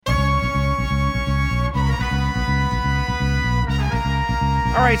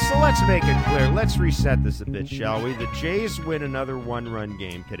All right, so let's make it clear. Let's reset this a bit, shall we? The Jays win another one-run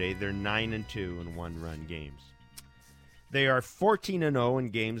game today. They're 9-2 in one-run games. They are 14-0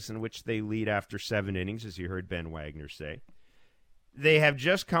 in games in which they lead after 7 innings, as you heard Ben Wagner say. They have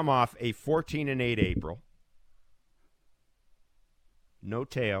just come off a 14-8 April. No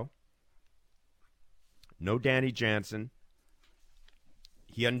Teo. No Danny Jansen.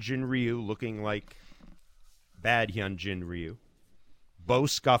 Hyunjin Ryu looking like bad Hyunjin Ryu. Bo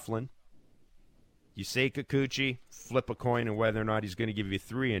Scufflin. Yusei Kikuchi, flip a coin on whether or not he's going to give you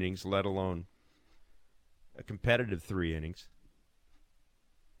 3 innings, let alone a competitive 3 innings.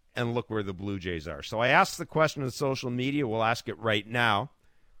 And look where the Blue Jays are. So I asked the question on social media. We'll ask it right now.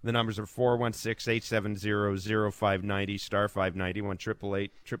 The numbers are 416-870-0590, star 590,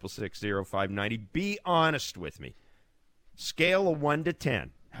 1-888-666-0590. Be honest with me. Scale of 1 to 10.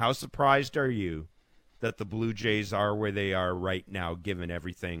 How surprised are you that the Blue Jays are where they are right now, given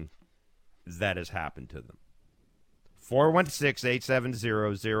everything that has happened to them?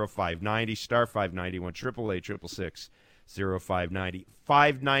 416-870-0590, star 590, 1-888-666-0590.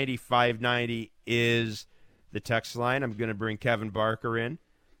 590 is the text line. I'm going to bring Kevin Barker in,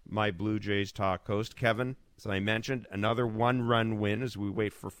 my Blue Jays talk host. Kevin, as I mentioned, another one-run win as we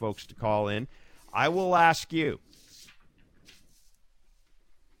wait for folks to call in. I will ask you,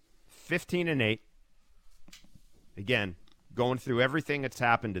 15-8, again, going through everything that's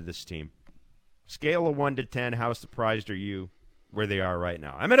happened to this team. Scale of 1 to 10, how surprised are you where they are right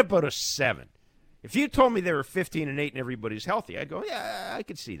now? I'm at about a 7. If you told me they were 15-8 and everybody's healthy, I'd go, yeah, I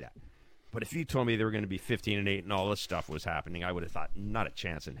could see that. But if you told me they were going to be 15-8 and all this stuff was happening, I would have thought, not a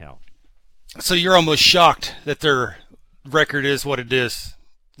chance in hell. So you're almost shocked that their record is what it is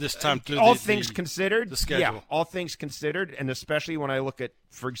this time. All things considered, the schedule. Yeah, all things considered, and especially when I look at,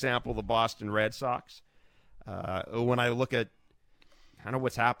 for example, the Boston Red Sox, when I look at kind of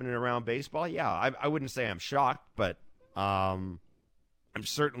what's happening around baseball, yeah, I wouldn't say I'm shocked, but I'm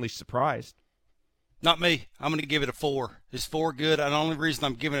certainly surprised. Not me. I'm going to give it a 4. Is 4 good? And the only reason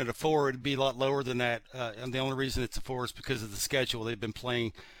I'm giving it a 4, it'd be a lot lower than that. And the only reason it's a 4 is because of the schedule. They've been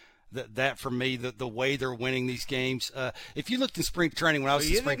playing that for me, the way they're winning these games. If you looked in spring training, when I was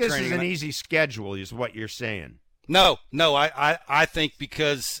in spring training. You think this is an easy schedule, is what you're saying? No. I think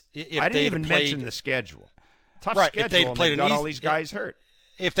because if I they didn't even mention the schedule. Tough schedule, if they'd and played they got all these guys hurt.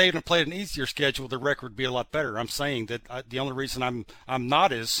 If they had played an easier schedule, the record would be a lot better. I'm saying that the only reason I'm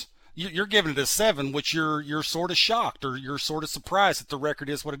not is you're giving it a 7, which you're sort of shocked or you're sort of surprised that the record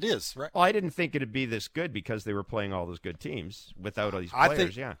is what it is, right? Well, I didn't think it'd be this good because they were playing all those good teams without all these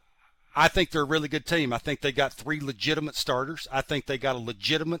players. I think they're a really good team. I think they got 3 legitimate starters. I think they got a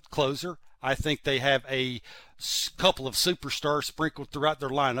legitimate closer. I think they have a couple of superstars sprinkled throughout their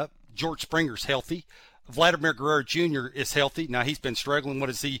lineup. George Springer's healthy. Vladimir Guerrero Jr. is healthy. Now, he's been struggling. What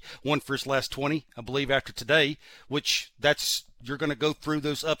has he won for his last 20, I believe, after today, which you're going to go through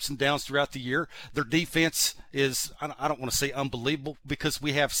those ups and downs throughout the year. Their defense is, I don't want to say unbelievable, because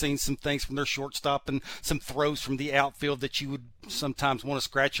we have seen some things from their shortstop and some throws from the outfield that you would sometimes want to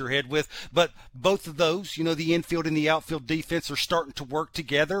scratch your head with. But both of those, the infield and the outfield defense are starting to work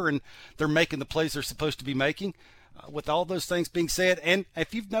together, and they're making the plays they're supposed to be making. With all those things being said, and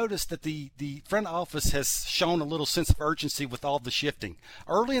if you've noticed that the front office has shown a little sense of urgency with all the shifting.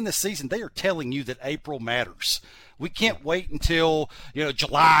 Early in the season, they are telling you that April matters. We can't wait until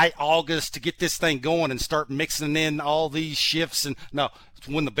July, August to get this thing going and start mixing in all these shifts. And no,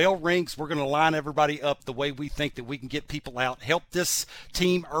 when the bell rings, we're going to line everybody up the way we think that we can get people out. Help this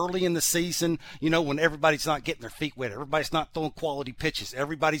team early in the season, when everybody's not getting their feet wet. Everybody's not throwing quality pitches.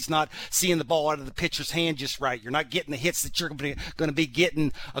 Everybody's not seeing the ball out of the pitcher's hand just right. You're not getting the hits that you're going to be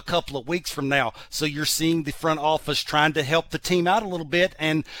getting a couple of weeks from now. So you're seeing the front office trying to help the team out a little bit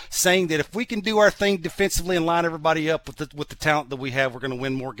and saying that if we can do our thing defensively and line everybody up with the talent that we have, we're going to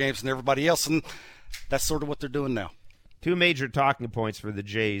win more games than everybody else. And that's sort of what they're doing now. 2 major talking points for the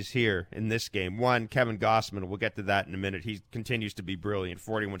Jays here in this game. One, Kevin Gausman. We'll get to that in a minute. He continues to be brilliant.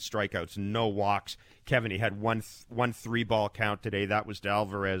 41 strikeouts, no walks. Kevin, he had one 3-ball count today. That was to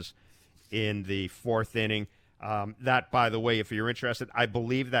Alvarez in the 4th inning. That, by the way, if you're interested, I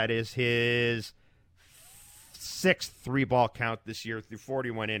believe that is his 6th 3-ball count this year through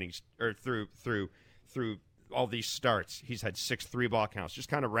 41 innings, or through all these starts. He's had 6 3-ball counts. Just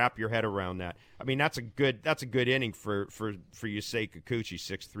kind of wrap your head around that. I mean, that's a good inning for Yusei Kikuchi,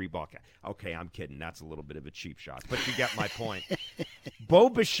 6 3-ball count. Okay, I'm kidding. That's a little bit of a cheap shot, but you get my point. Bo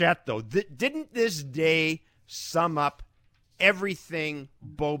Bichette, though, didn't this day sum up everything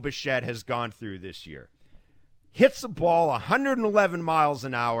Bo Bichette has gone through this year? Hits the ball 111 miles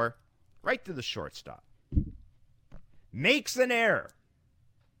an hour right to the shortstop. Makes an error.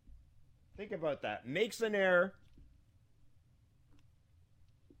 Think about that. Makes an error.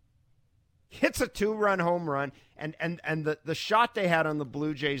 Hits a 2-run home run, and the shot they had on the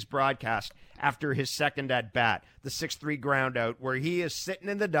Blue Jays broadcast after his second at bat, the 6-3 ground out, where he is sitting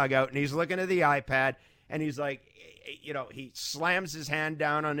in the dugout and he's looking at the iPad and he's like, he slams his hand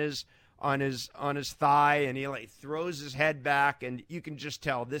down on his thigh and he like throws his head back, and you can just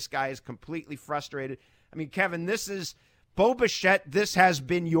tell this guy is completely frustrated. I mean, Kevin, this is Bo Bichette. This has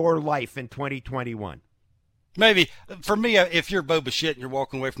been your life in 2021. Maybe. For me, if you're Bo Bichette and you're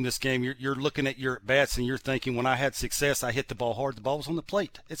walking away from this game, you're looking at your at-bats and you're thinking, when I had success, I hit the ball hard. The ball was on the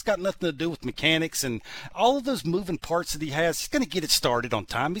plate. It's got nothing to do with mechanics and all of those moving parts that he has. He's going to get it started on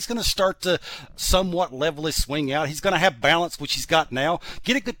time. He's going to start to somewhat level his swing out. He's going to have balance, which he's got now.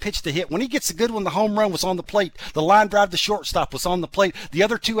 Get a good pitch to hit. When he gets a good one, the home run was on the plate. The line drive to shortstop was on the plate. The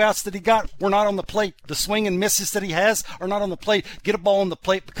other 2 outs that he got were not on the plate. The swing and misses that he has are not on the plate. Get a ball on the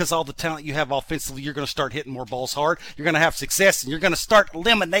plate, because all the talent you have offensively, you're going to start hitting more balls hard. You're going to have success, and you're going to start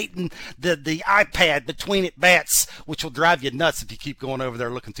eliminating the iPad between at bats, which will drive you nuts if you keep going over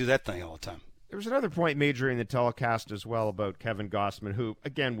there looking through that thing all the time. There was another point made during the telecast as well about Kevin Gausman, who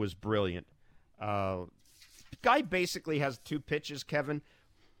again was brilliant. Guy basically has 2 pitches, Kevin,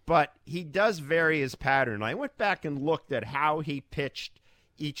 but he does vary his pattern. I went back and looked at how he pitched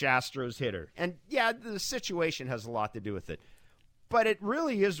each Astros hitter, and yeah, the situation has a lot to do with it. But it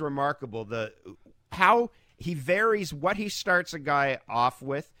really is remarkable how he varies what he starts a guy off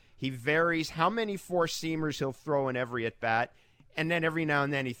with. He varies how many 4-seamers he'll throw in every at bat, and then every now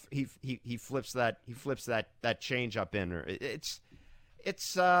and then he flips that change up in. It's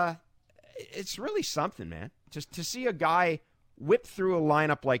really something, man. Just to see a guy whip through a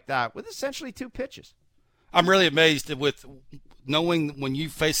lineup like that with essentially 2 pitches. I'm really amazed with knowing when you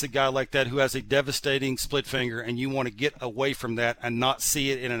face a guy like that who has a devastating split finger and you want to get away from that and not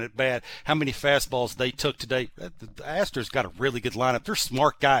see it in an at-bat, how many fastballs they took today. The Astros got a really good lineup. They're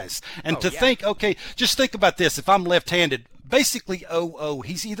smart guys. And think, okay, just think about this. If I'm left-handed, basically,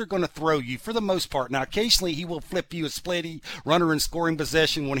 he's either going to throw you for the most part. Now, occasionally he will flip you a splitty runner in scoring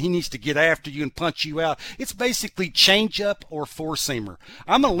possession when he needs to get after you and punch you out. It's basically change-up or 4-seamer.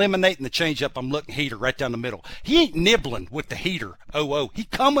 I'm eliminating the change-up. I'm looking heater right down the middle. He ain't nibbling with the heater. He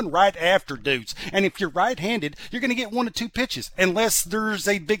coming right after dudes. And if you're right-handed, you're going to get 1 to 2 pitches unless there's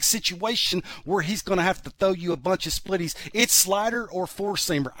a big situation where he's going to have to throw you a bunch of splitties. It's slider or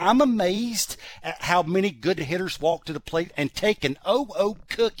 4-seamer. I'm amazed at how many good hitters walk to the plate and take an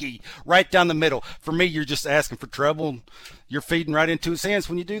cookie right down the middle. For me, you're just asking for trouble, and you're feeding right into his hands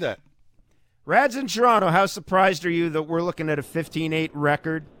when you do that. Rads in Toronto, how surprised are you that we're looking at a 15-8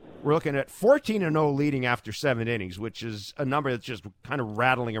 record? We're looking at 14-0 leading after 7 innings, which is a number that's just kind of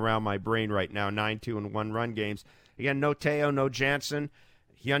rattling around my brain right now. 9-2 and 1-run games. Again, no Teo, no Jansen.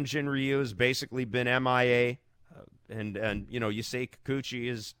 Hyunjin Ryu has basically been MIA. And Yusei Kikuchi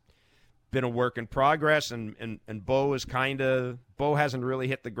has been a work in progress, and Bo hasn't really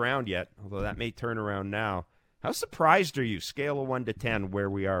hit the ground yet, although that may turn around now. How surprised are you, scale of 1 to 10, where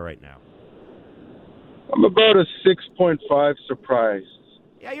we are right now? I'm about a 6.5 surprised.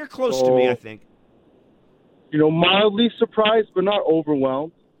 Yeah, you're close to me, I think. Mildly surprised, but not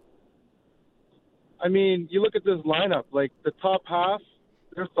overwhelmed. I mean, you look at this lineup, like the top half,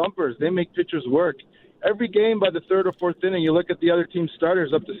 they're thumpers. They make pitchers work. Every game by the 3rd or 4th inning, you look at the other team's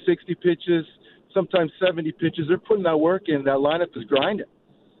starters up to 60 pitches, sometimes 70 pitches. They're putting that work in. That lineup is grinding.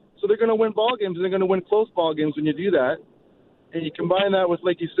 So they're going to win ball games, and they're going to win close ball games when you do that. And you combine that with,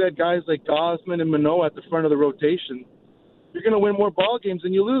 like you said, guys like Gausman and Manoah at the front of the rotation. You're going to win more ball games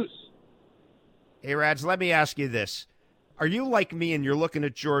than you lose. Hey, Rads, let me ask you this. Are you like me and you're looking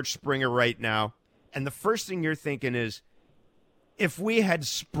at George Springer right now, and the first thing you're thinking is, if we had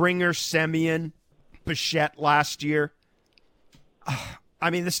Springer, Semien, Bichette last year,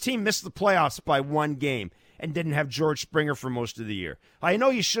 this team missed the playoffs by 1 game and didn't have George Springer for most of the year. I know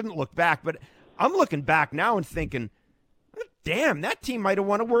you shouldn't look back, but I'm looking back now and thinking, damn, that team might have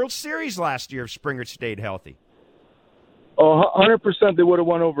won a World Series last year if Springer stayed healthy. Oh, 100% they would have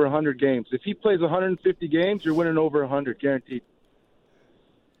won over 100 games. If he plays 150 games, you're winning over 100, guaranteed.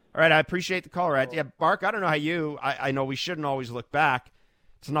 All right, I appreciate the call, Rad. Yeah, Mark, I don't know how you – I know we shouldn't always look back.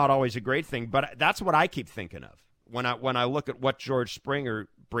 It's not always a great thing, but that's what I keep thinking of when I look at what George Springer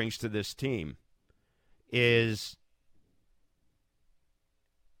brings to this team is,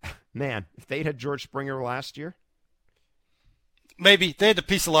 man, if they'd had George Springer last year. Maybe they had to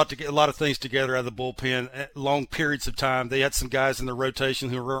piece a lot of things together out of the bullpen at long periods of time. They had some guys in the rotation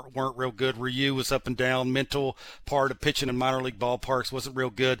who weren't real good. Ryu was up and down. Mental part of pitching in minor league ballparks wasn't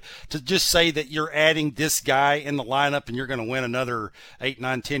real good. To just say that you're adding this guy in the lineup and you're going to win another 8,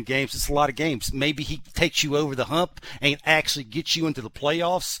 9, 10 games, it's a lot of games. Maybe he takes you over the hump and actually gets you into the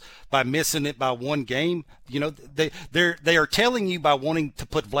playoffs by missing it by one game. You know, they are telling you by wanting to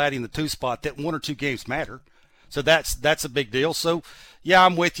put Vladdy in the 2 spot that 1 or 2 games matter. So that's a big deal. So, yeah,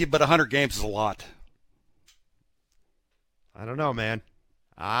 I'm with you, but 100 games is a lot. I don't know, man.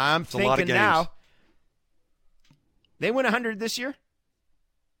 I'm it's thinking a lot of games. Now. They win 100 this year?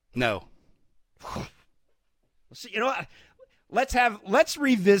 No. See, you know what? Let's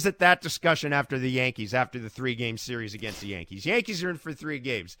revisit that discussion after the 3-game series against the Yankees. Yankees are in for 3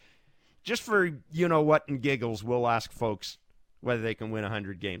 games. Just for you-know-what and giggles, we'll ask folks whether they can win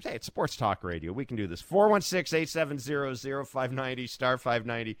 100 games. Hey, it's Sports Talk Radio. We can do this. 416-870-0590, star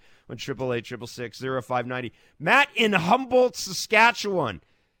 590, 1-888-666-0590. Matt in Humboldt, Saskatchewan.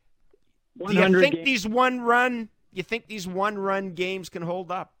 Do you think these one-run games can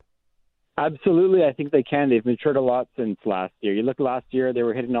hold up? Absolutely, I think they can. They've matured a lot since last year. You look last year, they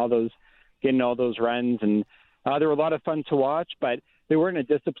were getting all those runs, and they were a lot of fun to watch, but they weren't a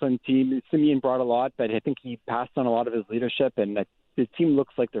disciplined team. Simeon brought a lot, but I think he passed on a lot of his leadership, and the team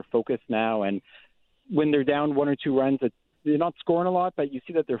looks like they're focused now. And when they're down 1 or 2 runs, they're not scoring a lot, but you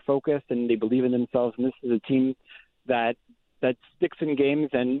see that they're focused and they believe in themselves. And this is a team that sticks in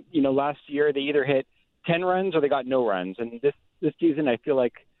games. And, last year they either hit 10 runs or they got no runs. And this season, I feel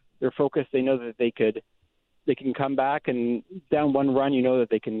like they're focused. They know that they can come back, and down 1 run, that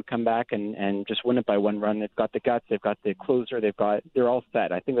they can come back and just win it by 1 run. They've got the guts. They've got the closer. They're all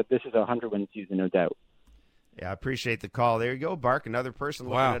set. I think that this is a 100-win season, no doubt. Yeah, I appreciate the call. There you go, Bark. Another person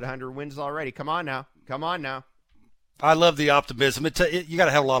looking at 100 wins already. Come on now. I love the optimism. You got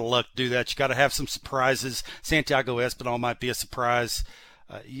to have a lot of luck to do that. You got to have some surprises. Santiago Espinal might be a surprise.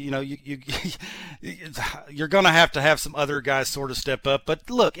 You're going to have some other guys sort of step up. But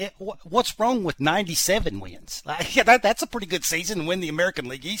look, what's wrong with 97 wins? That's a pretty good season to win the American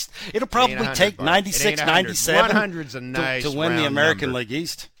League East. It'll probably take 96, 97 100's a nice to win the American number. League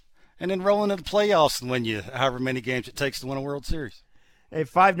East. And then roll into the playoffs and win you however many games it takes to win a World Series. Hey,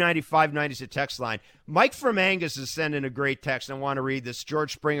 590 is a text line. Mike from Angus is sending a great text. I want to read this.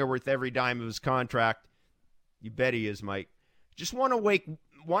 George Springer worth every dime of his contract. You bet he is, Mike. Just want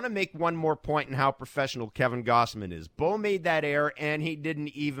to make one more point in how professional Kevin Gausman is. Bo made that error, and he didn't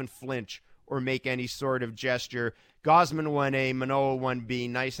even flinch or make any sort of gesture. Gausman 1A, Manoah 1B.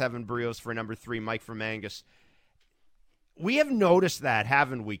 Nice having Brios for number 3, Mike from Angus. We have noticed that,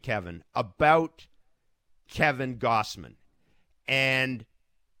 haven't we, Kevin, about Kevin Gausman. And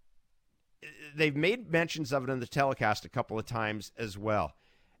they've made mentions of it in the telecast a couple of times as well.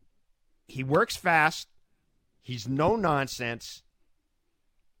 He works fast. He's no nonsense.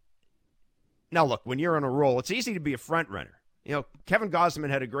 Now, look, when you're on a roll, it's easy to be a front runner. Kevin Gausman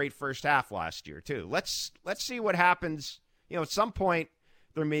had a great first half last year, too. Let's see what happens. At some point,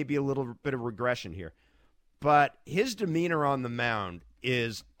 there may be a little bit of regression here. But his demeanor on the mound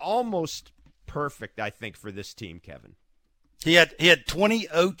is almost perfect, I think, for this team, Kevin. He had 20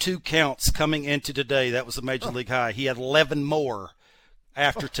 0-2 counts coming into today. That was a major league high. He had 11 more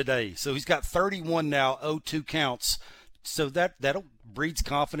after today. So he's got 31 now 0-2 counts. So that'll breeds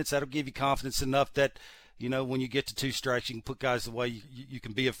confidence. That'll give you confidence enough that, when you get to 2 strikes, you can put guys away. You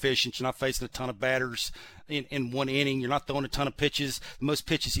can be efficient. You're not facing a ton of batters in 1 inning. You're not throwing a ton of pitches. The most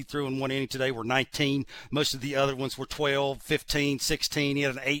pitches he threw in 1 inning today were 19. Most of the other ones were 12, 15, 16. He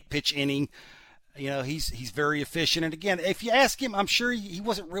had an 8-pitch inning. He's very efficient. And again, if you ask him, I'm sure he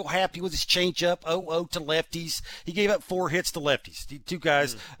wasn't real happy with his changeup, 0-0 to lefties. He gave up 4 hits to lefties. 2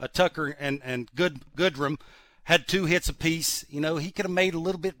 guys, Tucker and Goodrum, had 2 hits apiece. He could have made a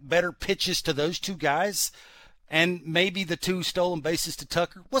little bit better pitches to those 2 guys. And maybe the 2 stolen bases to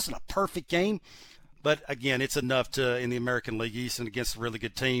Tucker wasn't a perfect game. But, again, it's enough in the American League East and against a really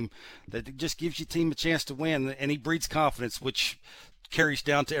good team that it just gives your team a chance to win. And he breeds confidence, which carries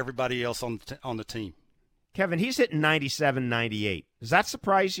down to everybody else on the team. Kevin, he's hitting 97, 98. Does that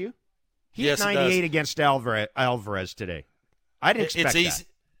surprise you? He hit Yes, 98 against Alvarez today. I didn't expect that.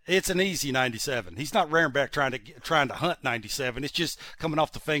 It's an easy 97. He's not rearing back trying to hunt 97. It's just coming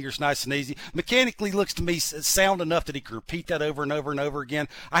off the fingers nice and easy. Mechanically looks to me sound enough that he can repeat that over and over and over again.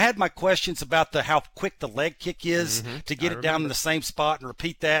 I had my questions about how quick the leg kick is to get it down in the same spot and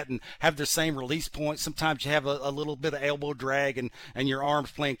repeat that and have the same release point. Sometimes you have a little bit of elbow drag and your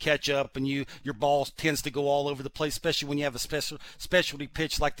arms playing catch up and your ball tends to go all over the place, especially when you have a specialty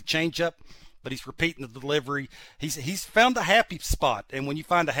pitch like the changeup. but he's repeating the delivery. He's found a happy spot, and when you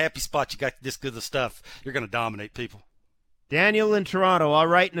find a happy spot, you got this good of stuff, you're going to dominate people. Daniel in Toronto, all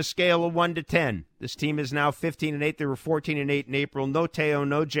right, in a scale of 1 to 10. This team is now 15-8. They were 14-8 in April. No Teo,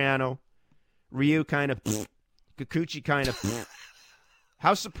 no Jano. Ryu kind of Kikuchi kind of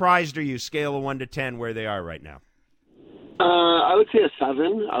How surprised are you, scale of 1 to 10, where they are right now? I would say a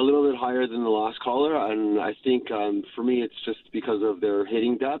 7, a little bit higher than the last caller, and I think for me it's just because of their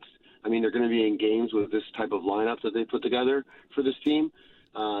hitting depth. I mean, they're going to be in games with this type of lineup that they put together for this team.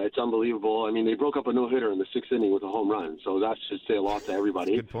 It's unbelievable. I mean, they broke up a no-hitter in the 6th inning with a home run, so that should say a lot to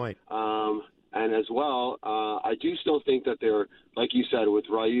everybody. Good point. And as well, I do still think that they're, like you said, with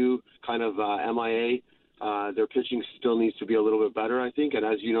Ryu kind of MIA, their pitching still needs to be a little bit better, I think. And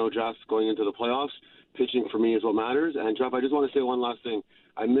as you know, Jeff, going into the playoffs, pitching for me is what matters. And, Jeff, I just want to say one last thing.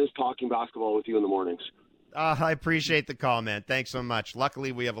 I miss talking basketball with you in the mornings. I appreciate the call, man. Thanks so much.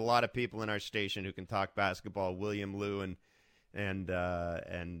 Luckily, we have a lot of people in our station who can talk basketball. William Liu and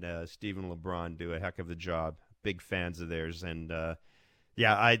Stephen LeBron do a heck of a job. Big fans of theirs. And,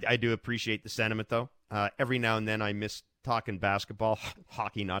 yeah, I do appreciate the sentiment, though. Every now and then I miss talking basketball.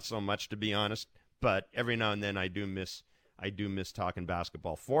 Hockey, not so much, to be honest. But every now and then I do miss talking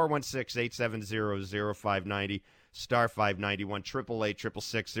basketball. 416-870-0590, star 591,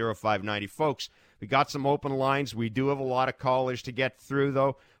 888-666-0590. Folks, we got some open lines. We do have a lot of callers to get through,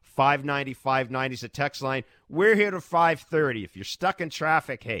 though. 590 is a text line. We're here to 5:30. If you're stuck in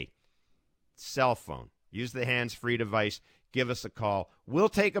traffic, hey, cell phone. Use the hands-free device. Give us a call. We'll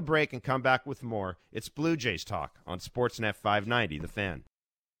take a break and come back with more. It's Blue Jays Talk on Sportsnet 590, The Fan.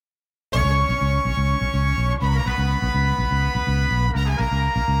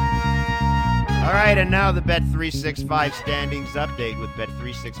 All right, and now the Bet365 standings update. With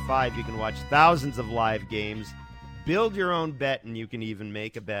Bet365, you can watch thousands of live games, build your own bet, and you can even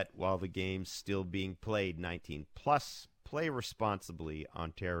make a bet while the game's still being played. 19 plus. Play responsibly.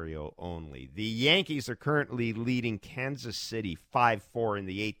 Ontario only. The Yankees are currently leading Kansas City 5-4 in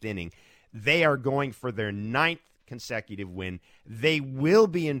the 8th inning. They are going for their 9th consecutive win. They will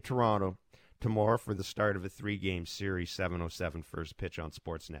be in Toronto tomorrow for the start of a 3-game series. 7:07 first pitch on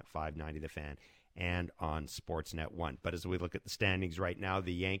Sportsnet 590 The Fan and on Sportsnet 1. But as we look at the standings right now,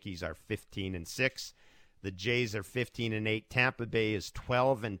 the Yankees are 15-6. The Jays are 15-8. Tampa Bay is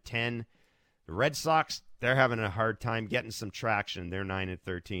 12-10. The Red Sox, they're having a hard time getting some traction. They're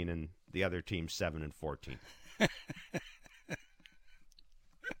 9-13, and the other team's 7-14.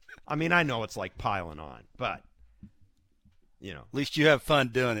 I mean, I know it's like piling on, but, you know. At least you have fun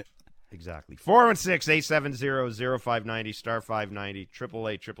doing it. Exactly. 416-870-0590, star 590,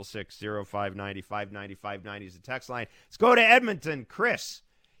 888-666-0590, 590 is the text line. Let's go to Edmonton. Chris,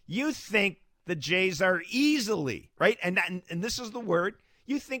 you think the Jays are easily, right? And this is the word.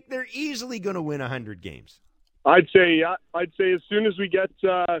 You think they're easily going to win 100 games? I'd say, yeah. I'd say as soon as we get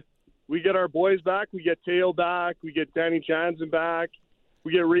our boys back, we get Teo back, we get Danny Jansen back,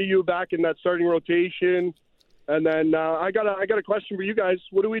 we get Ryu back in that starting rotation. And then I got a question for you guys.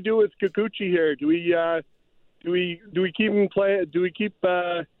 What do we do with Kikuchi here? Do we keep him play? Do we keep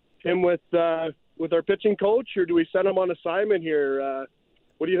him with our pitching coach, or do we send him on assignment here?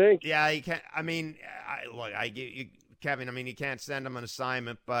 What do you think? Yeah, you can't. I mean, Kevin. I mean, you can't send him on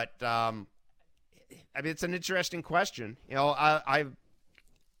assignment, but I mean, it's an interesting question. You know, I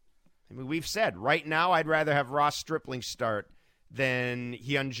mean, we've said right now I'd rather have Ross Stripling start than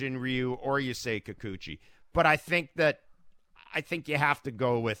Hyunjin Ryu or Yusei Kikuchi. But I think you have to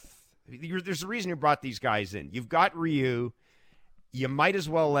go with – there's a reason you brought these guys in. You've got Ryu. You might as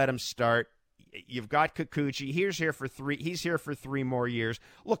well let him start. You've got Kikuchi. He's here for 3 more years.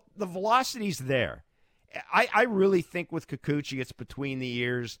 Look, the velocity's there. I really think with Kikuchi it's between the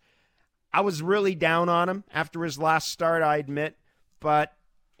ears. I was really down on him after his last start, I admit. But,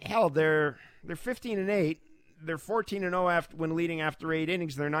 hell, they're 15-8. They're 14-0 when leading after 8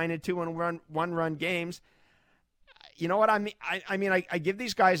 innings. They're 9-2 in one-run games. You know what I mean? I mean, I give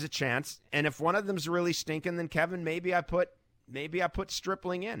these guys a chance, and if one of them's really stinking, then Kevin, maybe I put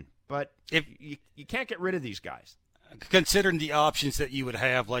Stripling in. But if you can't get rid of these guys. Considering the options that you would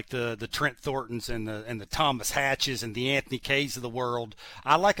have, like the Trent Thorntons and the Thomas Hatches and the Anthony Kays of the world,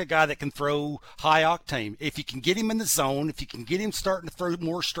 I like a guy that can throw high octane. If you can get him in the zone, if you can get him starting to throw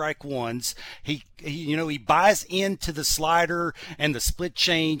more strike ones, he buys into the slider and the split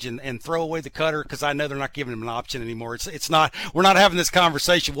change and throw away the cutter, because I know they're not giving him an option anymore. It's not, we're not having this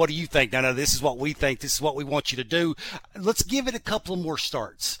conversation. What do you think? No, this is what we think. This is what we want you to do. Let's give it a couple of more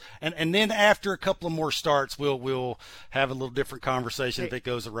starts, and then after a couple of more starts, we'll have a little different conversation if it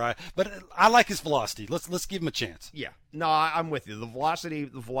goes awry. But I like his velocity. Let's give him a chance. Yeah. No, I'm with you. The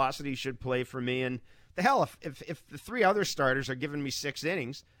velocity should play for me. And the hell, if the three other starters are giving me 6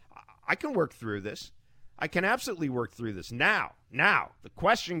 innings, I can work through this. I can absolutely work through this. Now, the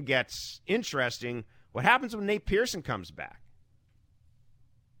question gets interesting. What happens when Nate Pearson comes back?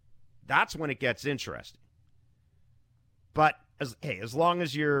 That's when it gets interesting. But as long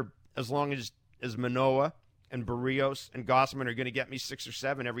as Manoah and Barrios and Gausman are going to get me 6 or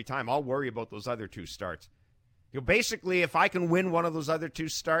 7 every time, I'll worry about those other 2 starts. Basically, if I can win one of those other 2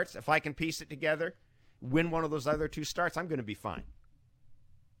 starts, if I can piece it together, win one of those other 2 starts, I'm going to be fine.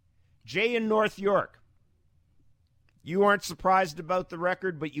 Jay in North York. You aren't surprised about the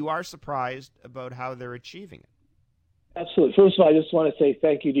record, but you are surprised about how they're achieving it. Absolutely. First of all, I just want to say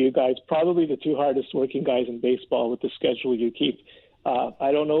thank you to you guys. Probably the 2 hardest working guys in baseball with the schedule you keep.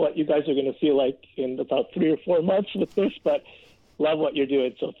 I don't know what you guys are going to feel like in about 3 or 4 months with this, but love what you're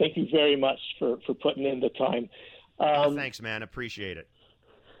doing. So thank you very much for putting in the time. Thanks, man. Appreciate it.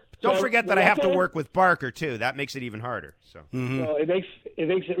 Don't forget that I have to work with Barker, too. That makes it even harder. So well, it makes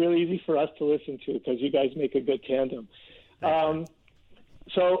it really easy for us to listen to because you guys make a good tandem.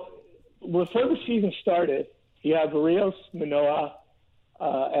 So before the season started, you have Barrios, Manoah,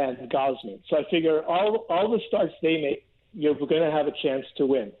 and Gausman. So I figure all the starts they make, you're going to have a chance to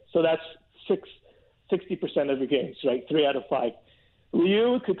win. So that's 60% of your games, right? 3 out of 5.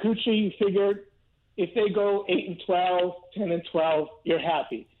 Ryu, Kikuchi, you figured if they go 8-12, 10-12, you're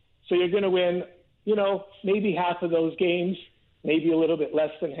happy. So you're going to win, maybe half of those games, maybe a little bit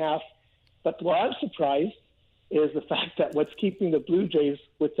less than half. But what I'm surprised is the fact that what's keeping the Blue Jays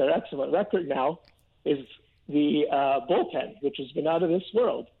with their excellent record now is the bullpen, which has been out of this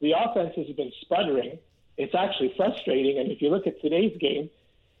world. The offense has been sputtering. It's actually frustrating. And if you look at today's game,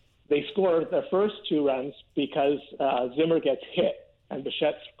 they score their first 2 runs because Zimmer gets hit and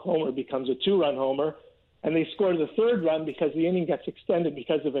Bichette's homer becomes a 2-run homer. And they score the 3rd run because the inning gets extended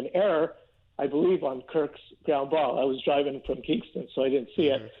because of an error, I believe, on Kirk's ground ball. I was driving from Kingston, so I didn't see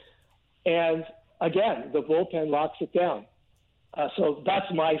it. And again, the bullpen locks it down. So that's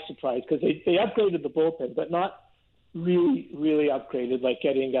my surprise because they upgraded the bullpen, but not really, really upgraded, like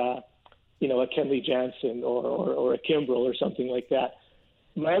getting a Kenley Jansen or a Kimbrel or something like that.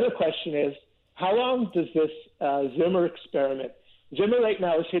 My other question is, how long does this Zimmer experiment? Zimmer right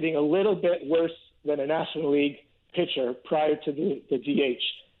now is hitting a little bit worse than a National League pitcher prior to the DH.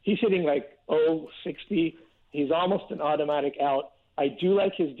 He's hitting like 0.60. He's almost an automatic out. I do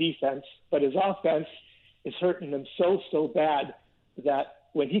like his defense, but his offense is hurting him so bad that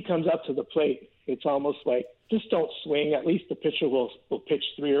when he comes up to the plate, it's almost like, just don't swing. At least the pitcher will pitch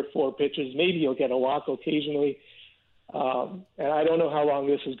 3 or 4 pitches. Maybe he'll get a walk occasionally. And I don't know how long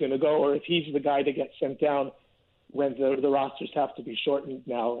this is going to go, or if he's the guy to get sent down when the rosters have to be shortened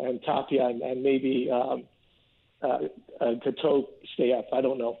now, and Tapia and maybe Cateau stay up. I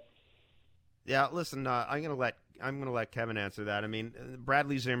don't know. Yeah, listen, I'm gonna let Kevin answer that. I mean,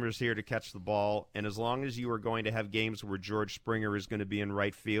 Bradley Zimmer is here to catch the ball, and as long as you are going to have games where George Springer is going to be in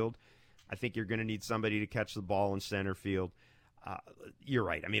right field, I think you're going to need somebody to catch the ball in center field. You're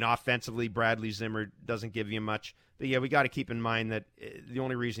right. I mean, offensively, Bradley Zimmer doesn't give you much. But, yeah, we got to keep in mind that the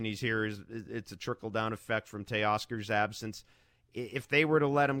only reason he's here is it's a trickle-down effect from Teoscar's absence. If they were to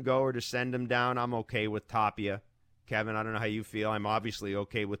let him go or to send him down, I'm okay with Tapia. Kevin, I don't know how you feel. I'm obviously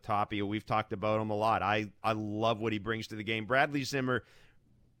okay with Tapia. We've talked about him a lot. I love what he brings to the game. Bradley Zimmer,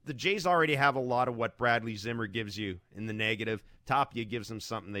 the Jays already have a lot of what Bradley Zimmer gives you in the negative. Tapia gives them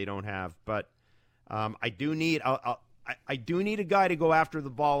something they don't have. But I do need a guy to go after the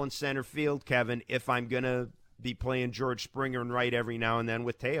ball in center field, Kevin, if I'm going to be playing George Springer and right every now and then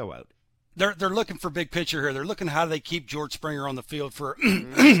with Teo out. They're looking for big picture here. They're looking how they keep George Springer on the field for,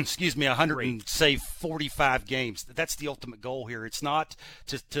 145 games. That's the ultimate goal here. It's not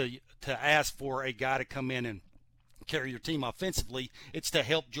to ask for a guy to come in and carry your team offensively. It's to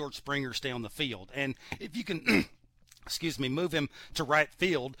help George Springer stay on the field. And if you can move him to right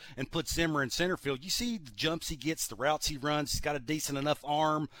field and put Zimmer in center field, you see the jumps he gets, the routes he runs. He's got a decent enough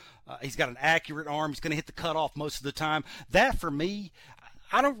arm. He's got an accurate arm. He's going to hit the cutoff most of the time. That, for me,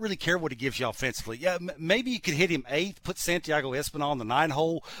 I don't really care what he gives you offensively. Yeah, maybe you could hit him 8th, put Santiago Espinal in the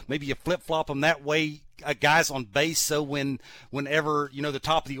 9-hole. Maybe you flip-flop him that way. Guys on base, so whenever the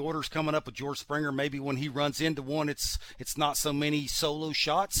top of the order's coming up with George Springer, maybe when he runs into one, it's not so many solo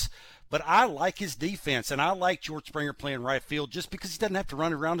shots. But I like his defense, and I like George Springer playing right field just because he doesn't have to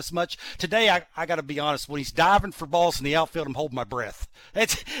run around as much. Today, I got to be honest, when he's diving for balls in the outfield, I'm holding my breath.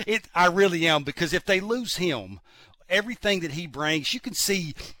 I really am, because if they lose him, everything that he brings, you can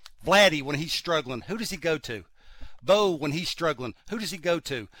see Vladdy when he's struggling. Who does he go to? Bo, when he's struggling, who does he go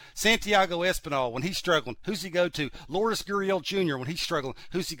to? Santiago Espinal, when he's struggling, who's he go to? Lourdes Gurriel Jr., when he's struggling,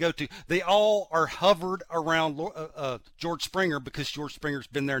 who's he go to? They all are hovered around George Springer because George Springer's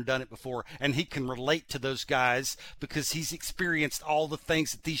been there and done it before, and he can relate to those guys because he's experienced all the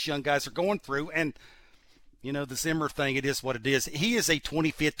things that these young guys are going through. And you know, the Zimmer thing, it is what it is. He is a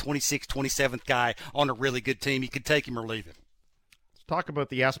 25th, 26th, 27th guy on a really good team. You could take him or leave him. Let's talk about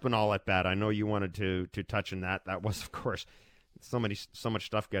the Espinal at bat. I know you wanted to touch on that. That was, of course, so much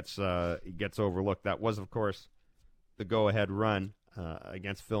stuff gets overlooked. That was, of course, the go-ahead run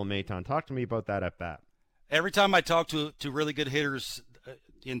against Phil Maton. Talk to me about that at bat. Every time I talk to really good hitters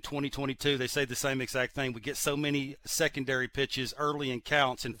in 2022, they say the same exact thing. We get so many secondary pitches early in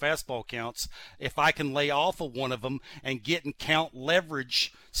counts and fastball counts. If I can lay off of one of them and get in count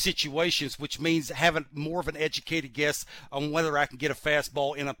leverage situations, which means having more of an educated guess on whether I can get a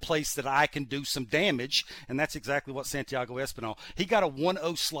fastball in a place that I can do some damage, and that's exactly what Santiago Espinal. He got a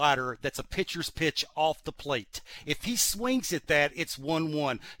 1-0 slider that's a pitcher's pitch off the plate. If he swings at that, it's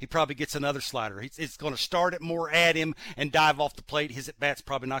 1-1. He probably gets another slider. It's going to start it more at him and dive off the plate. His at-bat's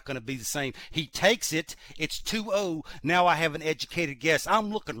probably not going to be the same. He takes it. It's 2-0. Now I have an educated guess. I'm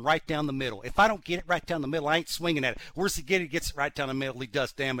looking right down the middle. If I don't get it right down the middle, I ain't swinging at it. Where's he get it? He gets it right down the middle. He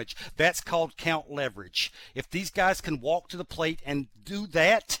does damage. That's called count leverage. If these guys can walk to the plate and do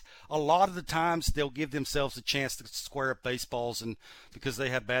that, a lot of the times they'll give themselves a chance to square up baseballs, and because they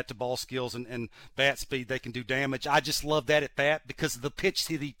have bat-to-ball skills and bat speed, they can do damage. I just love that at bat because of the pitch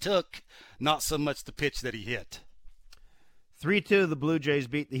that he took, not so much the pitch that he hit. 3-2, the Blue Jays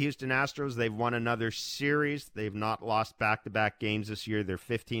beat the Houston Astros. They've won another series. They've not lost back-to-back games this year. They're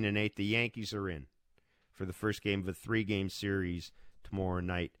 15-8. The Yankees are in for the first game of a 3-game series tomorrow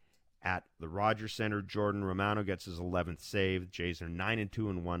night at the Rogers Center. Jordan Romano gets his 11th save. Jays are 9-2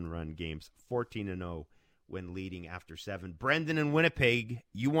 in one-run games, 14-0 when leading after 7. Brendan in Winnipeg,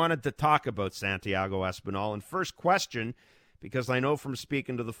 you wanted to talk about Santiago Espinal. And first question, because I know from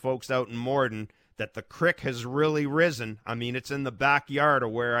speaking to the folks out in Morden that the creek has really risen. I mean, it's in the backyard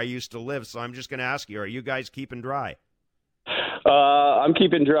of where I used to live, so I'm just going to ask you, are you guys keeping dry? I'm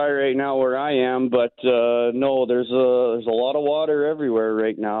keeping dry right now where I am, but no, there's a lot of water everywhere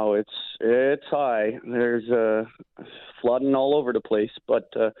right now. It's high. There's flooding all over the place,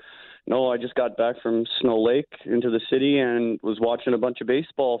 but no, I just got back from Snow Lake into the city and was watching a bunch of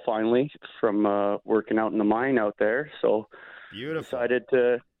baseball finally from working out in the mine out there. So beautiful. Decided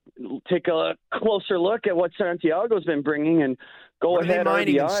to take a closer look at what Santiago's been bringing and go ahead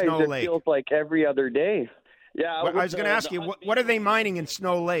RBIs. It feels like every other day. Yeah, I was going to ask you, what are they mining in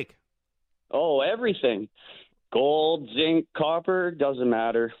Snow Lake? Oh, everything. Gold, zinc, copper, doesn't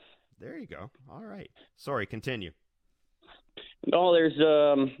matter. There you go. All right. Sorry, continue. No, there's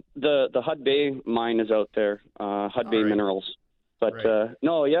the Hud Bay mine is out there, Hud Bay Minerals. But,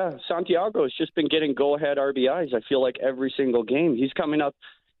 no, yeah, Santiago's just been getting go-ahead RBIs, I feel like, every single game. He's coming up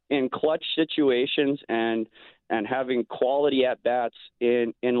in clutch situations and having quality at-bats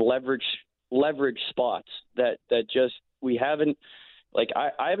in leverage spots that just we haven't – like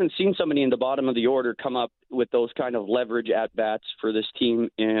I haven't seen somebody in the bottom of the order come up with those kind of leverage at-bats for this team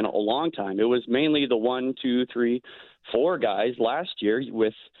in a long time. It was mainly the 1, 2, 3, 4 guys last year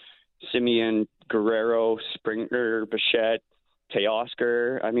with Simeon, Guerrero, Springer, Bichette,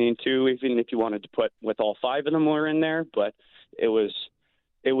 Teoscar. I mean, too, even if you wanted to put with all 5 of them were in there, but it was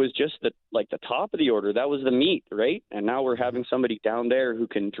just the top of the order. That was the meat, right? And now we're having somebody down there who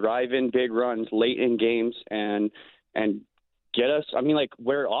can drive in big runs late in games and get us. I mean, like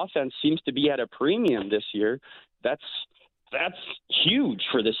where offense seems to be at a premium this year. That's huge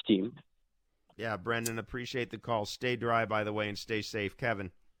for this team. Yeah, Brendan, appreciate the call. Stay dry, by the way, and stay safe.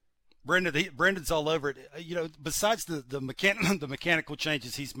 Kevin. Brendan's all over it. You know, besides the mechanical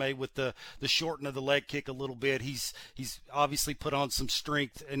changes he's made with the shorten of the leg kick a little bit, he's obviously put on some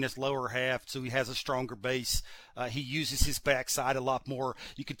strength in his lower half, so he has a stronger base. He uses his backside a lot more.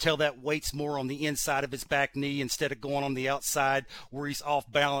 You can tell that weight's more on the inside of his back knee instead of going on the outside where he's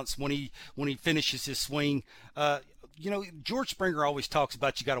off balance when he finishes his swing. You know, George Springer always talks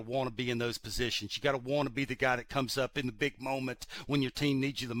about you got to want to be in those positions. You got to want to be the guy that comes up in the big moment when your team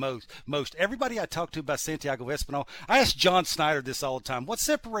needs you the most. Everybody I talk to about Santiago Espinal, I ask John Snyder this all the time. What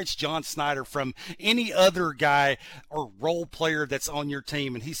separates John Snyder from any other guy or role player that's on your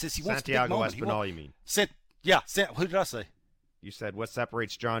team? And he says he wants Santiago the big moment. Espinal, you mean? Who did I say? You said what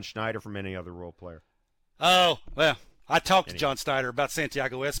separates John Schneider from any other role player? Oh, well. I talked to John Snyder about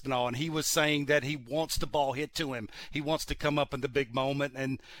Santiago Espinal, and he was saying that he wants the ball hit to him. He wants to come up in the big moment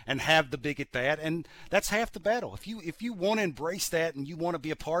and have the big at bat, and that's half the battle. If you want to embrace that and you want to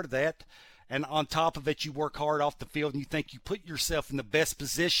be a part of that, and on top of it, you work hard off the field, and you think you put yourself in the best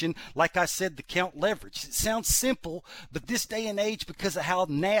position. Like I said, the count leverage. It sounds simple, but this day and age, because of how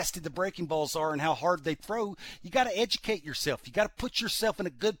nasty the breaking balls are and how hard they throw, you got to educate yourself. You got to put yourself in a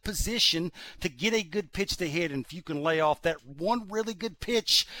good position to get a good pitch to hit, and if you can lay off that one really good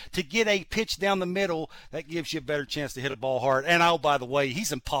pitch to get a pitch down the middle, that gives you a better chance to hit a ball hard. And oh, by the way,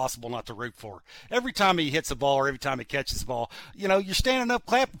 he's impossible not to root for. Every time he hits a ball or every time he catches the ball, you're standing up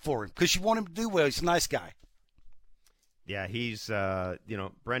clapping for him because you want him to do well. He's a nice guy. Yeah, he's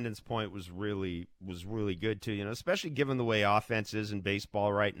Brendan's point was really good too, especially given the way offense is in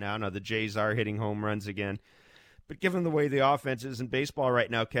baseball right now. Now the Jays are hitting home runs again. But given the way the offense is in baseball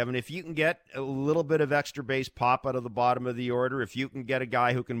right now, Kevin, if you can get a little bit of extra base pop out of the bottom of the order, if you can get a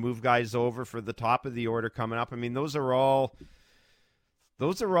guy who can move guys over for the top of the order coming up, I mean, those are all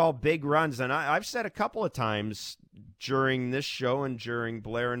big runs. And I've said a couple of times during this show and during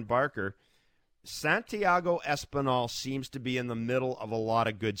Blair and Barker, Santiago Espinal seems to be in the middle of a lot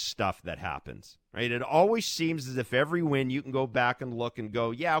of good stuff that happens, right? It always seems as if every win you can go back and look and go,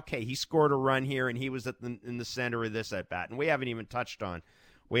 yeah, okay, he scored a run here and he was in the center of this at bat. And we haven't even touched on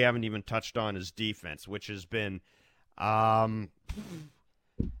his defense, which has been all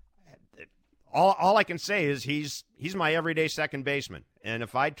I can say is he's my everyday second baseman. And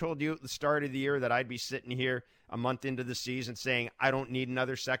if I told you at the start of the year that I'd be sitting here a month into the season saying I don't need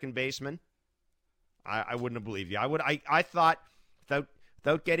another second baseman, I wouldn't have believed you. I thought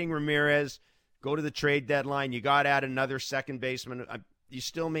without getting Ramirez, go to the trade deadline, you got to add another second baseman. You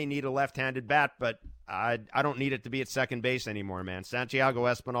still may need a left-handed bat, but I don't need it to be at second base anymore, man. Santiago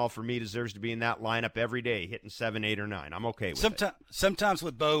Espinal, for me, deserves to be in that lineup every day, hitting 7, 8, or 9. I'm okay with it. Sometimes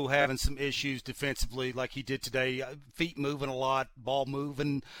with Bo having some issues defensively, like he did today, feet moving a lot, ball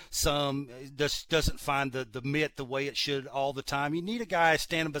moving some, just doesn't find the mitt the way it should all the time. You need a guy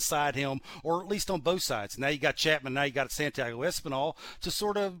standing beside him, or at least on both sides. Now you got Chapman, now you got Santiago Espinal to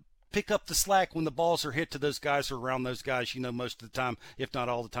sort of pick up the slack when the balls are hit to those guys or around those guys, most of the time, if not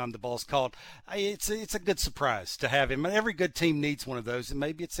all the time, the ball's called. It's a good surprise to have him. Every good team needs one of those, and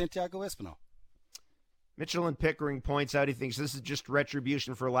maybe it's Santiago Espinal. Mitchell and Pickering points out he thinks this is just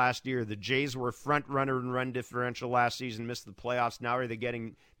retribution for last year. The Jays were a front runner in run differential last season, missed the playoffs. Now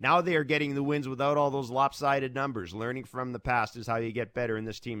they are getting the wins without all those lopsided numbers. Learning from the past is how you get better, and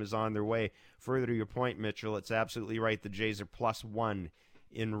this team is on their way. Further to your point, Mitchell, it's absolutely right. The Jays are +1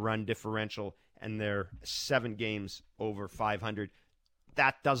 in run differential, and they're 7 games over 500.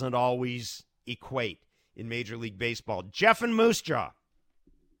 That doesn't always equate in Major League Baseball. Jeff and Moose Jaw.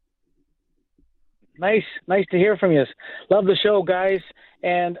 Nice to hear from you. Love the show, guys.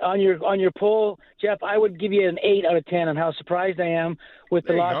 And on your poll, Jeff, I would give you an 8 out of 10 on how surprised I am with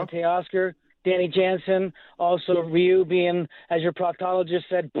the loss of Teoscar, Danny Jansen, also Ryu being, as your proctologist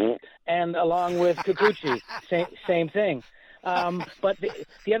said, and along with Kikuchi, same thing. But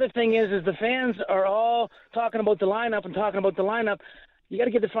the other thing is the fans are all talking about the lineup. You got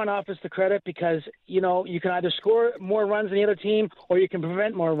to give the front office the credit because, you can either score more runs than the other team or you can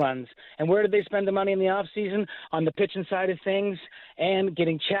prevent more runs. And where did they spend the money in the offseason? On the pitching side of things and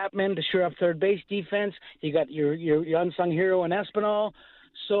getting Chapman to shore up third base defense. You got your unsung hero in Espinal.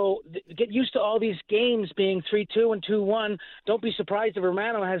 So get used to all these games being 3-2 and 2-1. Don't be surprised if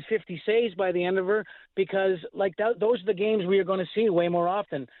Romano has 50 saves by the end of her because those are the games we are going to see way more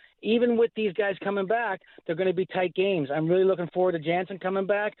often. Even with these guys coming back, they're going to be tight games. I'm really looking forward to Jansen coming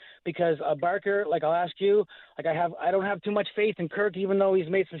back because Barker, I'll ask you, I don't have too much faith in Kirk, even though he's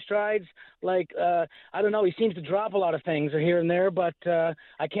made some strides. I don't know, he seems to drop a lot of things here and there, but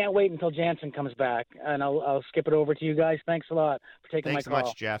I can't wait until Jansen comes back. And I'll skip it over to you guys. Thanks a lot for taking my call. Thanks so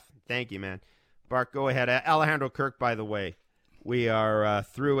much, Jeff. Thank you, man. Bark, go ahead. Alejandro Kirk, by the way, we are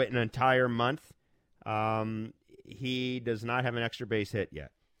through it an entire month. He does not have an extra base hit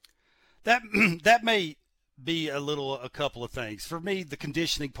yet. That may be a couple of things. For me, the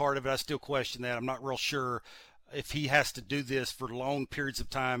conditioning part of it, I still question that. I'm not real sure if he has to do this for long periods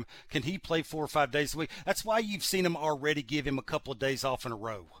of time. Can he play 4 or 5 days a week? That's why you've seen him already give him a couple of days off in a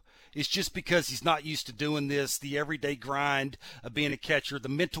row. It's just because he's not used to doing this, the everyday grind of being a catcher, the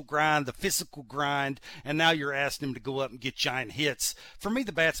mental grind, the physical grind, and now you're asking him to go up and get giant hits. For me,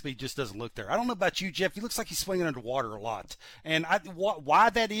 the bat speed just doesn't look there. I don't know about you, Jeff. He looks like he's swinging underwater a lot. And why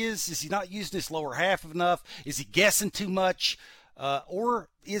that is he not using his lower half enough? Is he guessing too much? Or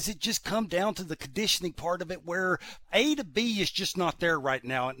is it just come down to the conditioning part of it where A to B is just not there right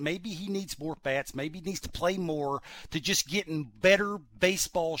now? And maybe he needs more bats. Maybe he needs to play more to just get in better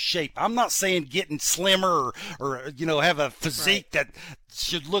baseball shape. I'm not saying getting slimmer or have a physique that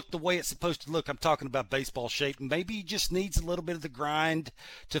should look the way it's supposed to look. I'm talking about baseball shape. Maybe he just needs a little bit of the grind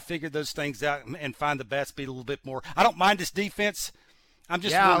to figure those things out and find the bat speed a little bit more. I don't mind his defense. I'm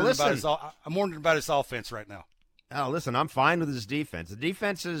just wondering about his offense right now. Oh, listen, I'm fine with his defense. The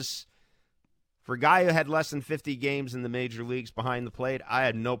defense is, for a guy who had less than 50 games in the major leagues behind the plate, I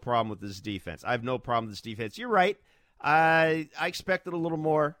had no problem with his defense. I have no problem with his defense. You're right. I expected a little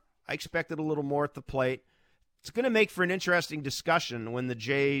more. I expected a little more at the plate. It's going to make for an interesting discussion when the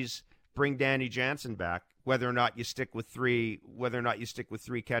Jays bring Danny Jansen back, whether or not you stick with three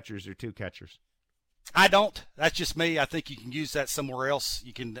catchers or two catchers. I don't. That's just me. I think you can use that somewhere else.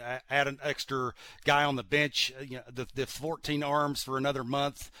 You can add an extra guy on the bench, the 14 arms for another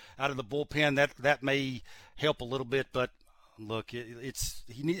month out of the bullpen. That may help a little bit, but look,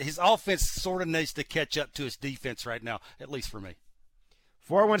 his offense sort of needs to catch up to his defense right now, at least for me.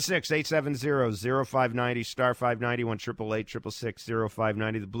 416-870-0590, star 590,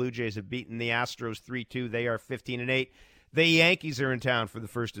 1-888-666-0590. The Blue Jays have beaten the Astros 3-2. They are 15-8. The Yankees are in town for the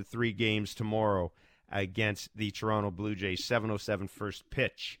first of three games tomorrow against the Toronto Blue Jays. 7:07 first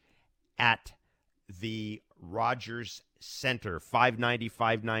pitch at the Rogers Center.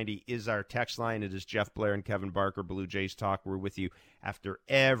 590 is our text line. It is Jeff Blair and Kevin Barker, Blue Jays Talk. We're with you after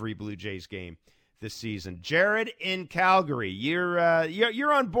every Blue Jays game this season. Jared in Calgary, you're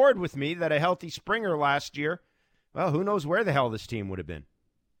on board with me that a healthy Springer last year, well, who knows where the hell this team would have been.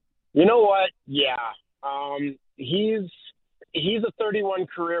 You know what? Yeah. He's a 31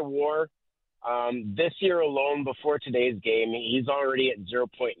 career WAR. This year alone, before today's game, he's already at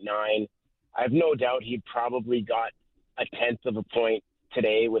 0.9. I have no doubt he probably got a tenth of a point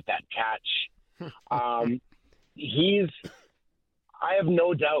today with that catch. I have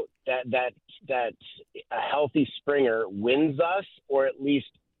no doubt that a healthy Springer wins us, or at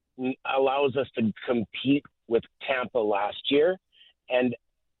least allows us to compete with Tampa last year and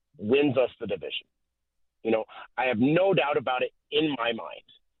wins us the division. I have no doubt about it in my mind.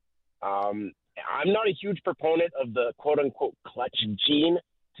 I'm not a huge proponent of the quote unquote clutch gene,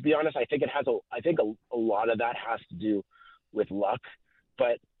 to be honest. I think a lot of that has to do with luck,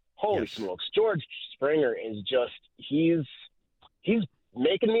 but holy smokes, George Springer is just, he's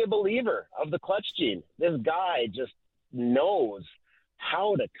making me a believer of the clutch gene. This guy just knows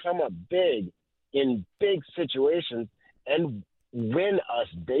how to come up big in big situations and win us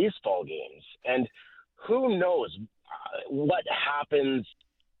baseball games. And who knows what happens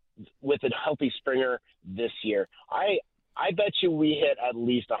with a healthy Springer this year. I bet you we hit at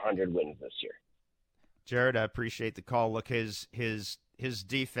least 100 wins this year. Jared, I appreciate the call. Look, his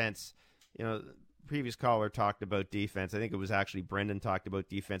defense, previous caller talked about defense. I think it was actually Brendan talked about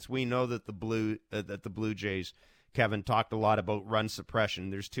defense. We know that the Blue Jays, Kevin, talked a lot about run suppression.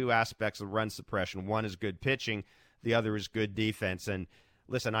 There's two aspects of run suppression. One is good pitching. The other is good defense. And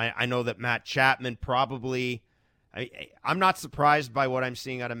listen, I know that Matt Chapman probably I'm not surprised by what I'm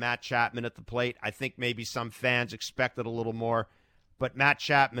seeing out of Matt Chapman at the plate. I think maybe some fans expected a little more, but Matt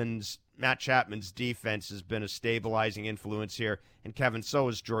Chapman's defense has been a stabilizing influence here. And Kevin, so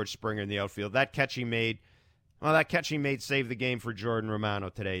is George Springer in the outfield. That catch he made saved the game for Jordan Romano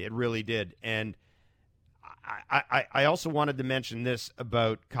today. It really did. And I also wanted to mention this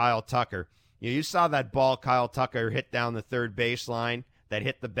about Kyle Tucker. You saw that ball Kyle Tucker hit down the third baseline that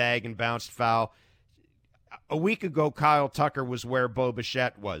hit the bag and bounced foul. A week ago, Kyle Tucker was where Bo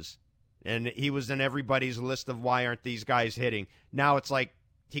Bichette was, and he was in everybody's list of why aren't these guys hitting. Now it's like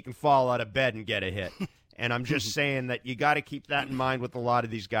he can fall out of bed and get a hit. And I'm just saying that you got to keep that in mind with a lot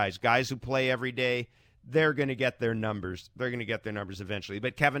of these guys. Guys who play every day, they're going to get their numbers. They're going to get their numbers eventually.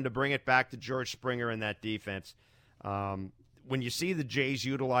 But, Kevin, to bring it back to George Springer and that defense, when you see the Jays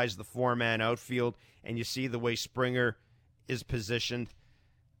utilize the four-man outfield and you see the way Springer is positioned,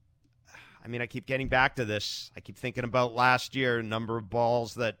 I mean, I keep getting back to this. I keep thinking about last year, a number of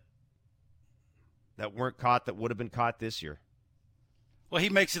balls that weren't caught that would have been caught this year. Well, he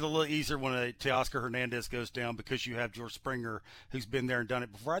makes it a little easier when Teoscar Hernandez goes down because you have George Springer who's been there and done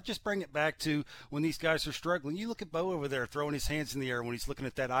it before. I just bring it back to when these guys are struggling. You look at Bo over there throwing his hands in the air when he's looking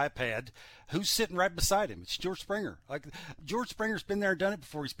at that iPad. Who's sitting right beside him? It's George Springer. Like, George Springer's been there and done it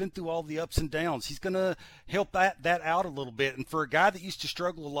before. He's been through all the ups and downs. He's going to help that out a little bit. And for a guy that used to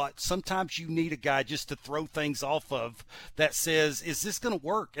struggle a lot, sometimes you need a guy just to throw things off of that says, is this going to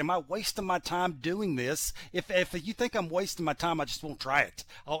work? Am I wasting my time doing this? If you think I'm wasting my time, I just won't try quiet.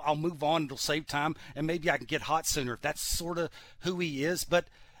 I'll move on. It'll save time, and maybe I can get hot sooner if that's sort of who he is. But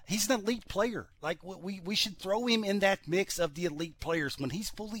he's an elite player. Like, we should throw him in that mix of the elite players. When he's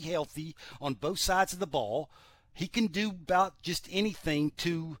fully healthy on both sides of the ball, he can do about just anything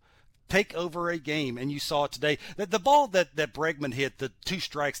to take over a game, and you saw it today. The ball that Bregman hit, the 2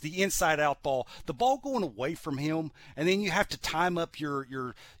 strikes, the inside-out ball, the ball going away from him, and then you have to time up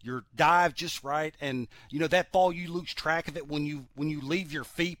your dive just right, and that ball, you lose track of it when you leave your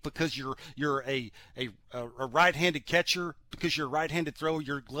feet because you're a right-handed catcher, because you're a right-handed thrower,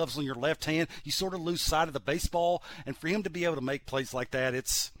 your gloves on your left hand, you sort of lose sight of the baseball, and for him to be able to make plays like that,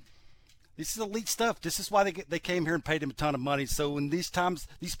 this is elite stuff. This is why they came here and paid him a ton of money. So in these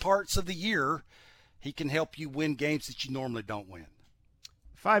parts of the year, he can help you win games that you normally don't win.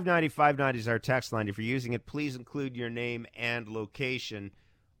 590 is our text line. If you're using it, please include your name and location.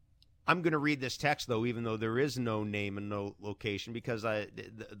 I'm going to read this text, though, even though there is no name and no location, because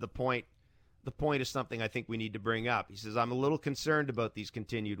the point is something I think we need to bring up. He says, I'm a little concerned about these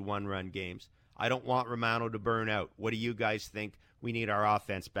continued one-run games. I don't want Romano to burn out. What do you guys think? We need our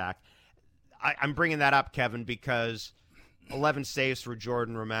offense back. I'm bringing that up, Kevin, because 11 saves for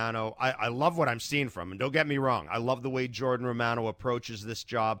Jordan Romano. I love what I'm seeing from him. Don't get me wrong. I love the way Jordan Romano approaches this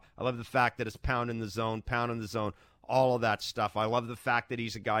job. I love the fact that it's pound in the zone, all of that stuff. I love the fact that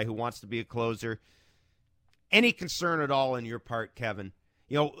he's a guy who wants to be a closer. Any concern at all on your part, Kevin?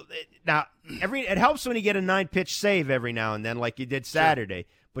 Now, it helps when you get a 9-pitch save every now and then like you did Saturday,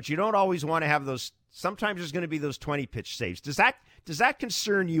 but you don't always want to have those. Sometimes there's going to be those 20-pitch saves. Does that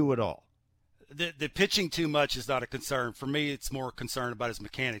concern you at all? The pitching too much is not a concern. For me, it's more concerned about his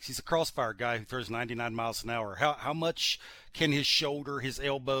mechanics. He's a crossfire guy who throws 99 miles an hour. How much can his shoulder, his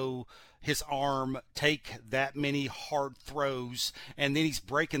elbow, his arm take that many hard throws, and then he's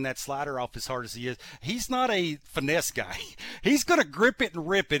breaking that slider off as hard as he is? He's not a finesse guy. He's going to grip it and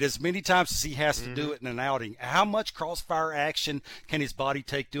rip it as many times as he has to do it in an outing. How much crossfire action can his body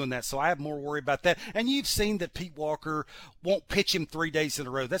take doing that? So I have more worry about that. And you've seen that Pete Walker won't pitch him 3 days in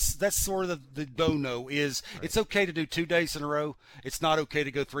a row. That's sort of the no-no is It's okay to do 2 days in a row. It's not okay to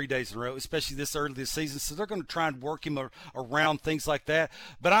go 3 days in a row, especially this early this season. So they're going to try and work him around things like that.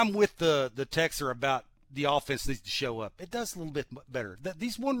 But I'm with the texter about the offense needs to show up. It does a little bit better.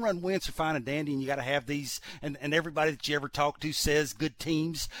 These one-run wins are fine and dandy, and you got to have these. And everybody that you ever talk to says good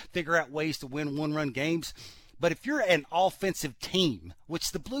teams figure out ways to win one-run games. But if you're an offensive team,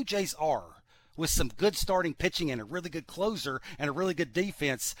 which the Blue Jays are, with some good starting pitching and a really good closer and a really good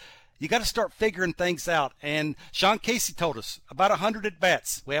defense, you got to start figuring things out. And Sean Casey told us about 100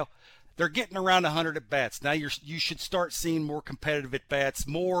 at-bats. Well, they're getting around 100 at-bats. Now you should start seeing more competitive at-bats,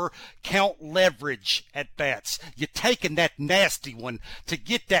 more count leverage at-bats. You're taking that nasty one to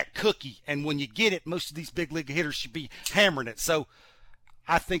get that cookie, and when you get it, most of these big league hitters should be hammering it. So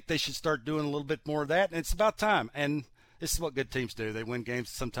I think they should start doing a little bit more of that, and it's about time. And this is what good teams do. They win games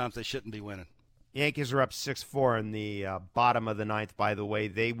sometimes they shouldn't be winning. Yankees are up 6-4 in the bottom of the ninth, by the way.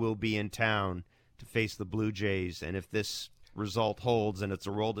 They will be in town to face the Blue Jays, and if this result holds and it's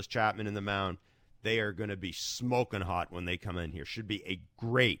Aroldis Chapman in the mound, they are going to be smoking hot when they come in here. Should be a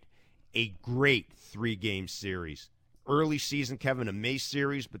great 3-game series. Early season, Kevin, a May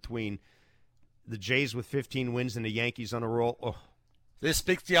series between the Jays with 15 wins and the Yankees on a roll. Oh. This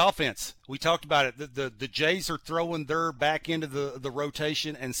speaks to the offense. We talked about it. The Jays are throwing their back into the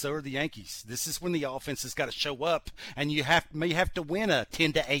rotation, and so are the Yankees. This is when the offense has got to show up, and you may have to win a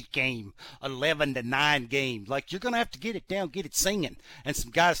 10-8 game, 11-9 game. Like, you're going to have to get it down, get it singing, and some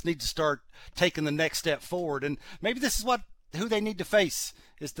guys need to start taking the next step forward. And maybe this is who they need to face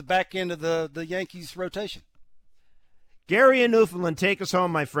is the back end of the Yankees rotation. Gary in Newfoundland, take us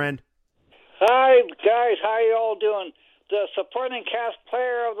home, my friend. Hi, guys. How you all doing? The supporting cast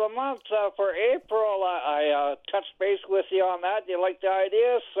player of the month for April, I touched base with you on that. You like the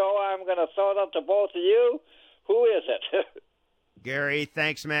idea, so I'm going to throw it up to both of you. Who is it? Gary,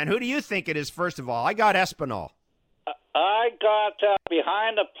 thanks, man. Who do you think it is, first of all? I got Espinal. I got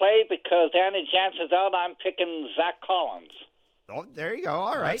behind the plate because Danny Jansen's out. I'm picking Zach Collins. Oh, there you go.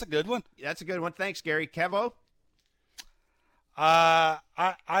 All right. That's a good one. That's a good one. Thanks, Gary. Kevo?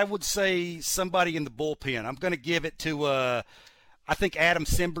 I would say somebody in the bullpen. I'm going to give it to I think Adam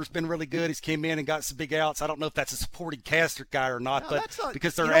Simber's been really good. He's came in and got some big outs. I don't know if that's a supporting caster guy or not,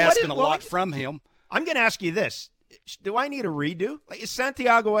 because they're asking a lot from him. I'm going to ask you this. Do I need a redo? Is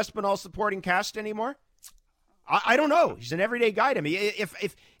Santiago Espinal supporting cast anymore? I don't know. He's an everyday guy to me.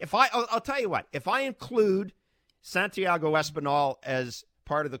 I'll tell you what. If I include Santiago Espinal as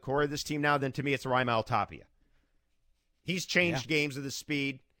part of the core of this team now, then to me it's Raimel Tapia. He's changed games with his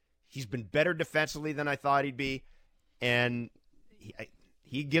speed. He's been better defensively than I thought he'd be. And,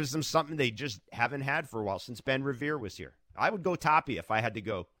 he gives them something they just haven't had for a while since Ben Revere was here. I would go Toppy if I had to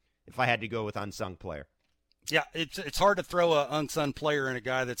go with unsung player. Yeah, it's hard to throw an unsung player in a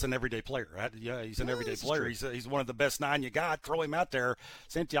guy that's an everyday player. Right? Yeah, he's an everyday player. He's one of the best 9 you got. Throw him out there.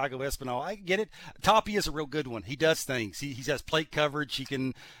 Santiago Espinal, I get it. Toppy is a real good one. He does things. He has plate coverage. He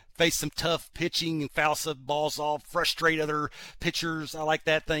can face some tough pitching and foul some balls off, frustrate other pitchers. I like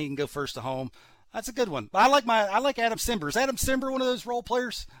that thing. He can go first to home. That's a good one. I like Adam Simber. Is Adam Simber one of those role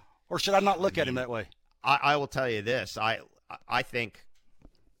players, or should I not look at him that way? I will tell you this. I think,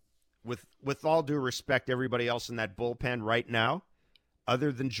 with all due respect, everybody else in that bullpen right now,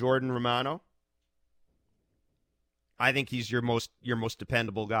 other than Jordan Romano, I think he's your most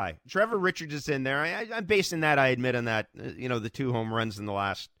dependable guy. Trevor Richards is in there. I'm basing that, I admit, on that, the 2 home runs in the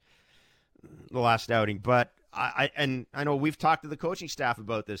last outing. But I know we've talked to the coaching staff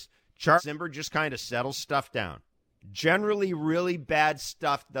about this. Charles Simber just kind of settles stuff down. Generally, really bad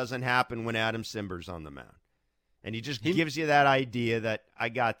stuff doesn't happen when Adam Simber's on the mound. And he just gives you that idea that I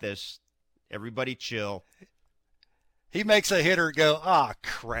got this. Everybody chill. He makes a hitter go,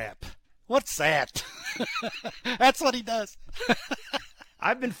 crap. What's that? That's what he does.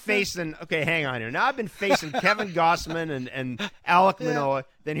 I've been facing, okay, hang on here. Now I've been facing Kevin Gossman and Alec Manoah.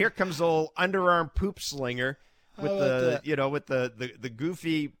 Then here comes old underarm poop slinger with the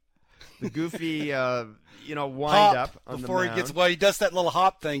goofy wind up on before the mound. He does that little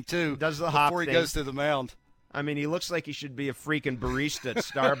hop thing too. Does the hop before he thing. Goes to the mound. I mean, he looks like he should be a freaking barista at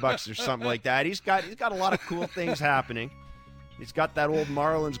Starbucks or something like that. He's got a lot of cool things happening. He's got that old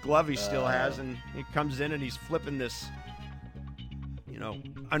Marlins glove he still has, and he comes in and he's flipping this,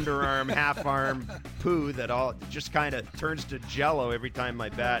 underarm, half arm poo that all just kind of turns to jello every time my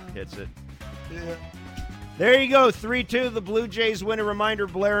bat hits it. Yeah. There you go, 3-2. The Blue Jays win. A reminder,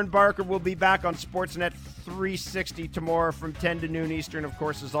 Blair and Barker will be back on Sportsnet 360 tomorrow from 10 to noon Eastern. Of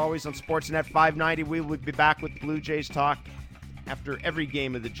course, as always, on Sportsnet 590, we will be back with Blue Jays talk after every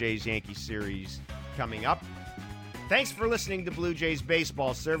game of the Jays-Yankees series coming up. Thanks for listening to Blue Jays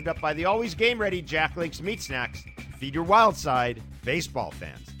Baseball, served up by the always game-ready Jack Link's Meat Snacks. Feed your wild side, baseball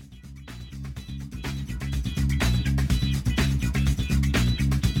fans.